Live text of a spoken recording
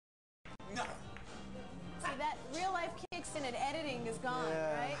that real life kicks in and editing is gone,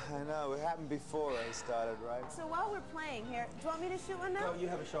 right? I know. It happened before I started, right? So while we're playing here, do you want me to shoot one now? No, you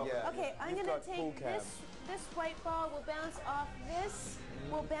have a shot. Yeah. Okay, I'm going to take this white ball, will bounce off this,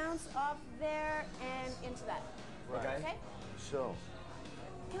 will bounce off there, and into that. Right. Okay? Sure.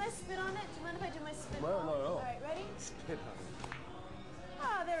 Can I spit on it? Do you mind if I do my spit No, ball? no, no. All right, ready? Spit on it.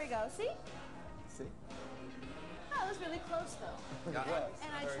 Ah, there we go. See? See? Oh, that was really close, though. Yeah.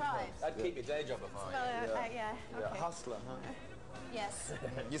 And I tried. That'd keep your day job afloat. Yeah, okay. Hustler, huh? Yes.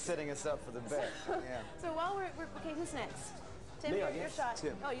 You're setting us up for the bet. Yeah. So while we're okay, who's next? Tim, Me, I your guess. shot.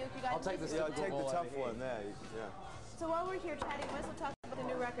 Tim. Oh, you got I'll take this. Yeah, I'll take the Ball tough over here. one there. Yeah. So while we're here chatting, we might as well talk about the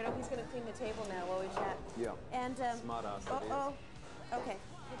new record. Oh, he's going to clean the table now while we chat. Yeah. And Smart ass. Okay.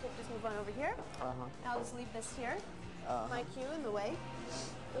 You could just move on over here. I'll just leave this here. My cue in the way.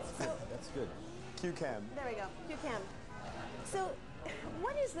 Let's go. That's good. Q-cam. There we go. Q-cam. So,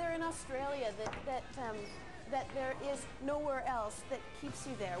 what is there in Australia that there is nowhere else that keeps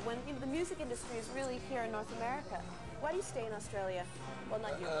you there? When the music industry is really here in North America. Why do you stay in Australia? Well,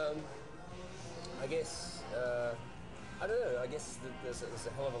 not you. I guess, I don't know, I guess there's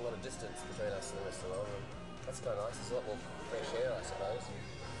a hell of a lot of distance between us and the rest of the world. That's kind of nice. There's a lot more fresh air, I suppose.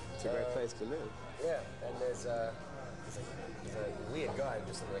 It's a great place to live. Yeah, and there's a weird guy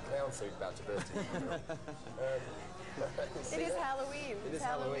just in a clown suit about to burst in. It is Halloween. It is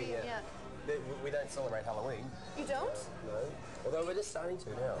Halloween, yeah. We don't celebrate Halloween. You don't? No. Although we're just starting to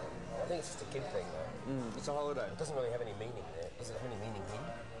now. I think it's just a kid thing, though. It's a holiday. It doesn't really have any meaning there. Does it have any meaning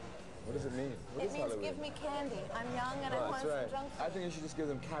here? What does it mean? What It is means Halloween? give me candy. I'm young and I want some junk food. I think you should just give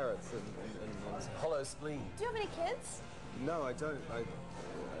them carrots and Hollow spleen. Do you have any kids? No, I don't.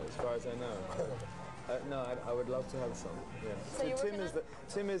 As far as I know. No, I would love to have some. Yeah. So you're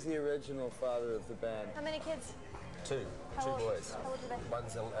Tim is the original father of the band. How many kids? Two How old- boys. how old are they?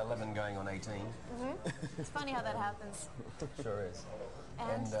 One's 11 going on 18. It's funny how that happens. Sure is.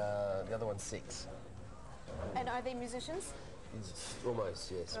 And? And the other one's 6. And are they musicians?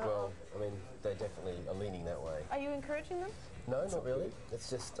 Almost, yes. Well, I mean, they definitely are leaning that way. Are you encouraging them? No, not really. It's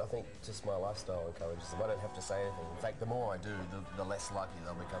just, I think, just my lifestyle encourages them. I don't have to say anything. In fact, the more I do, the less likely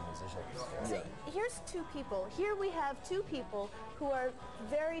they'll become musicians. So here's two people. Here we have two people who are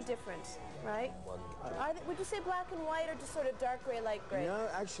very different, right? Would you say black and white or just sort of dark gray, light gray? No,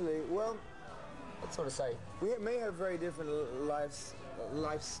 actually, well, I'd sort of say, we may have very different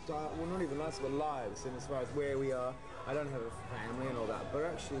lifestyle, well, not even lifestyle, but lives, in as far as where we are. I don't have a family and all that, but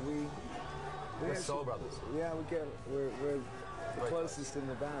actually we're soul brothers. Yeah, we're the closest in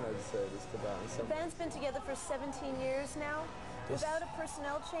the band, I'd say, just about. The band's been together for 17 years now, without a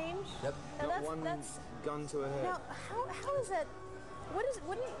personnel change. Yep. Now Not one gun to a head. Now, how is that?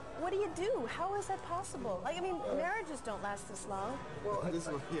 What do you do? How is that possible? Like, I mean, marriages don't last this long. Well, this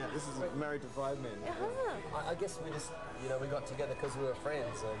is Married to 5 Men. Uh-huh. I guess we just, we got together because we were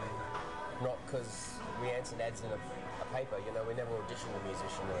friends and not because we answered ads in a paper. We never auditioned a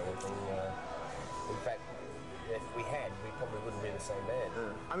musician or anything. In fact, if we had, we probably wouldn't be the same band.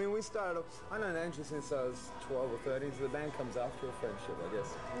 I mean, we started off, I know Andrew since I was 12 or 13, so the band comes after a friendship, I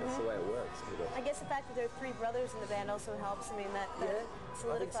guess. That's the way it works. I guess the fact that there are 3 brothers in the band also helps. I mean, that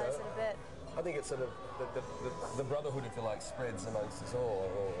solidifies it a bit. I think it's sort of the brotherhood, if you like, spreads amongst us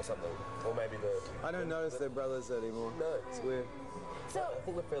all, or something. Or maybe I don't notice they're brothers anymore. No. It's weird. So, I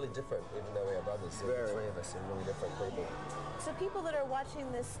think we're fairly different, even though we are brothers. The 3 of us are really different people. so people that are watching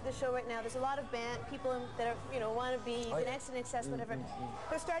the show right now, there's a lot of people that are, want to be the next in excess, whatever.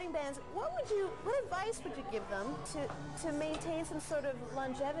 They're starting bands. What advice would you give them to maintain some sort of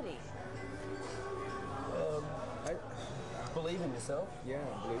longevity? Believe in yourself. Yeah,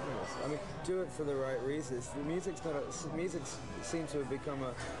 believe in us. I mean, do it for the right reasons. Music seems to have become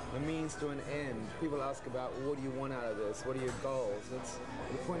a means to an end. People ask about, what do you want out of this? What are your goals?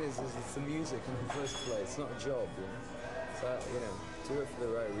 The point is it's the music in the first place, not a job. So, do it for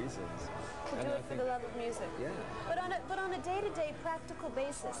the right reasons. Do it for the love of music. Yeah. But on a day-to-day practical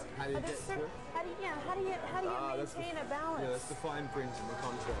basis, How do you get through? How do you maintain a balance? Yeah, that's the fine print in the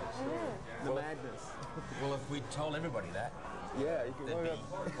contract. The madness. Well, if we told everybody that, yeah, you can there'd be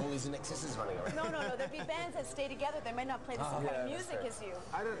all these in excesses running around. No. There'd be bands that stay together. They might not play the same kind of music as you.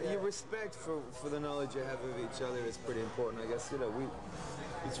 Your respect for the knowledge you have of each other is pretty important. I guess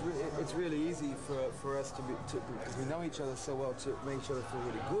it's really easy for us because we know each other so well, to make each other feel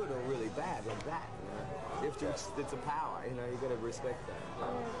really good or really bad like that. It's a power. You got to respect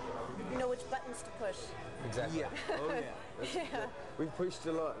that. You know which buttons to push. Exactly. Yeah. Oh yeah. We've pushed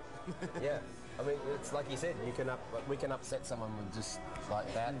a lot. Yeah. I mean, it's like you said, we can upset someone with just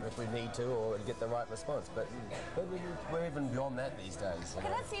like that if we need to, or get the right response. But we're even beyond that these days. Okay,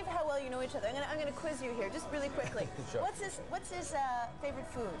 let's see how well you know each other. I'm gonna quiz you here, just really quickly. Sure. What's his favorite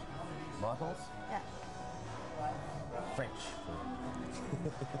food? Michael's? Yeah. French.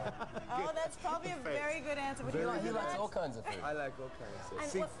 Oh, that's probably a very good answer. Would you like He to likes that? all kinds of food. I like all kinds of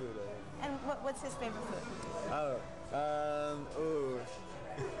And seafood. And what's his favorite food?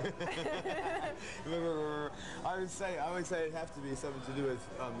 I would say it'd have to be something to do with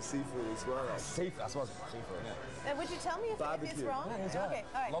seafood as well. Seafood. I suppose seafood. And would you tell me if it's Barbecue. wrong? Yeah, he's right. Okay,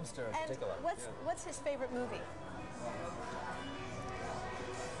 all right. Lobster in and particular. What's his favorite movie?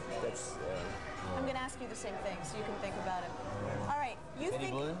 That's I'm going to ask you the same thing, so you can think about it. All right, you Betty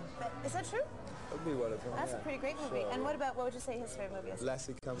think Blue? is that true? that'd be one of them. That's a pretty great movie. Sure, And what would you say his favorite movie is?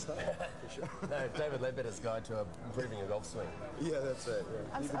 Lassie Comes Home, for sure. No, David Ledbetter's Guide to Improving a Golf Swing. Yeah, that's right.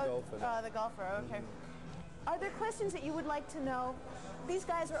 Yeah. He's a golfer. The golfer. Okay. Are there questions that you would like to know? These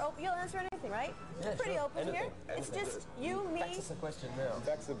guys are open. You'll answer anything, right? Yeah, Pretty sure. open here. It's Anything. just you, me, That's just a question now.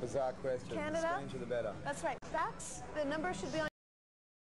 That's a bizarre question. Canada. The stranger the better. That's right. Fax. The number should be on